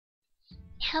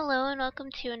Hello and welcome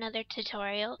to another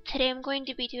tutorial. Today I'm going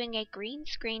to be doing a green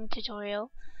screen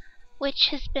tutorial, which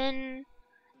has been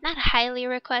not highly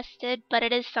requested, but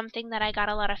it is something that I got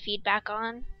a lot of feedback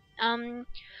on.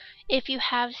 If you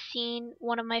have seen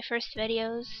one of my first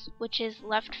videos, which is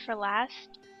Left for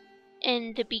Last,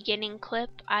 in the beginning clip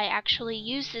I actually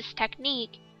use this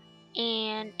technique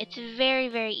and it's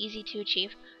very easy to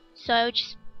achieve. So I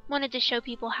just wanted to show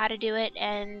people how to do it,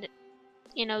 and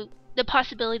the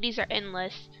possibilities are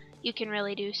endless. You can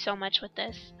really do so much with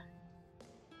this.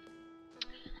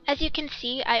 As you can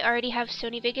see, I already have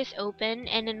Sony Vegas open,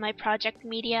 and in my project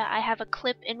media I have a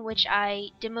clip in which I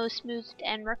demo smoothed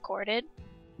and recorded.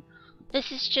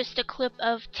 This is just a clip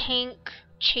of Tank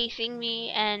chasing me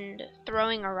and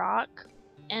throwing a rock,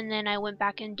 and then I went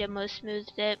back and demo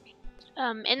smoothed it.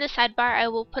 In the sidebar I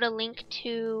will put a link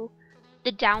to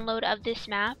the download of this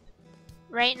map.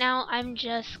 Right now I'm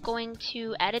just going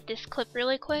to edit this clip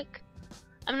really quick.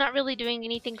 I'm not really doing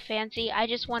anything fancy, I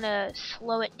just want to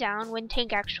slow it down when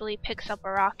Tank actually picks up a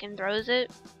rock and throws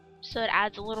it, so it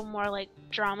adds a little more like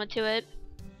drama to it.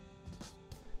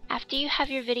 After you have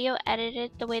your video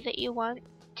edited the way that you want,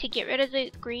 to get rid of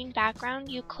the green background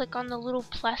you click on the little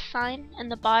plus sign in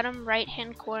the bottom right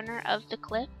hand corner of the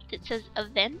clip that says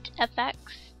Event FX.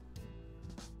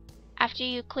 After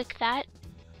you click that,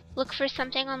 look for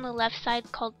something on the left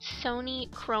side called Sony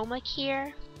Chroma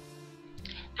Key.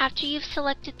 After you've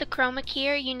selected the chroma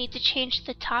key, you need to change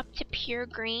the top to pure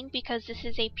green because this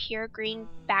is a pure green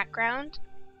background.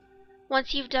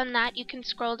 Once you've done that, you can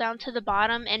scroll down to the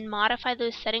bottom and modify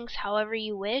those settings however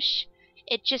you wish.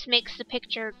 It just makes the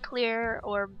picture clear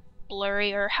or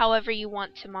blurry or however you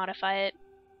want to modify it.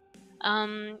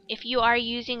 If you are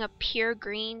using a pure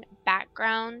green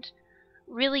background,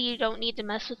 really you don't need to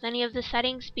mess with any of the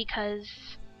settings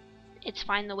because it's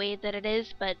fine the way that it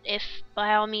is, but if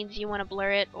by all means you want to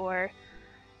blur it or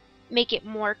make it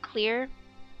more clear,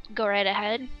 go right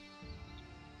ahead.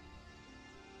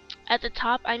 At the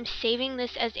top I'm saving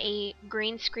this as a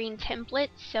green screen template,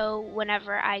 so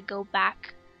whenever I go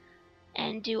back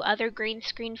and do other green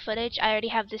screen footage I already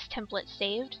have this template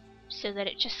saved, so that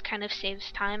it just kind of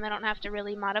saves time. I don't have to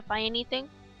really modify anything.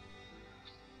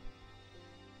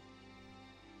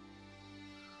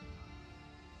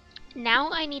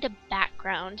 Now I need a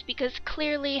background, because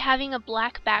clearly having a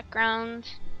black background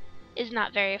is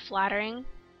not very flattering.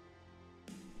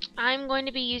 I'm going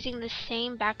to be using the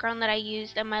same background that I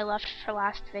used in my Left for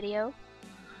Last video.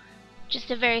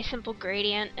 Just a very simple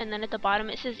gradient, and then at the bottom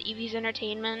it says Eevee's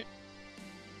Entertainment.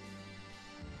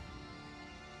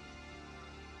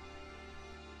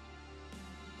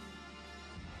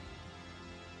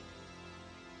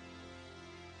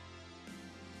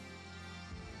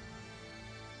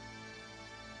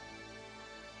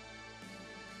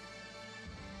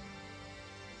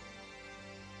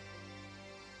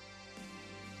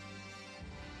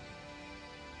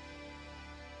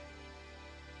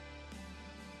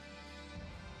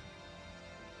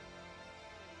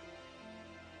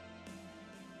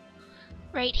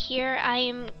 Right here I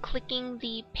am clicking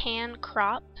the pan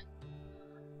crop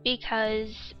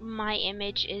because my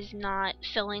image is not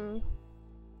filling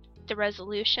the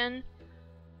resolution.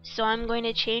 So I'm going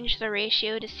to change the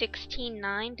ratio to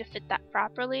 16:9 to fit that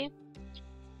properly.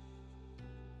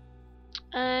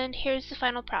 And here's the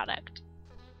final product.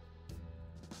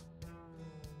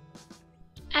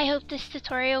 I hope this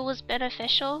tutorial was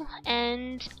beneficial,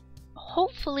 and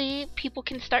hopefully people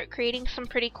can start creating some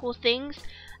pretty cool things.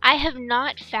 I have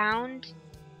not found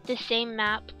the same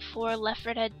map for Left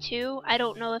 4 Dead 2. I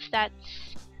don't know if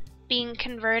that's being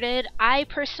converted. I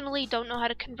personally don't know how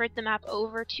to convert the map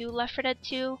over to Left 4 Dead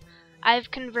 2. I've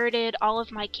converted all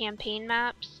of my campaign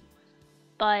maps,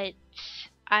 but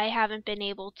I haven't been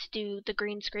able to do the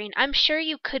green screen. I'm sure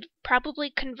you could probably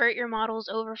convert your models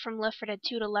over from Left 4 Dead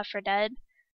 2 to Left 4 Dead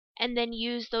and then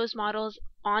use those models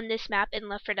on this map in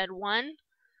Left 4 Dead 1.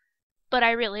 But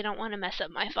I really don't want to mess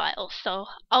up my files, so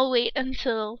I'll wait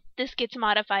until this gets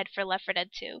modified for Left 4 Dead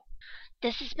 2.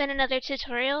 This has been another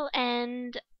tutorial,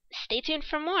 and stay tuned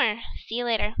for more. See you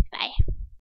later. Bye.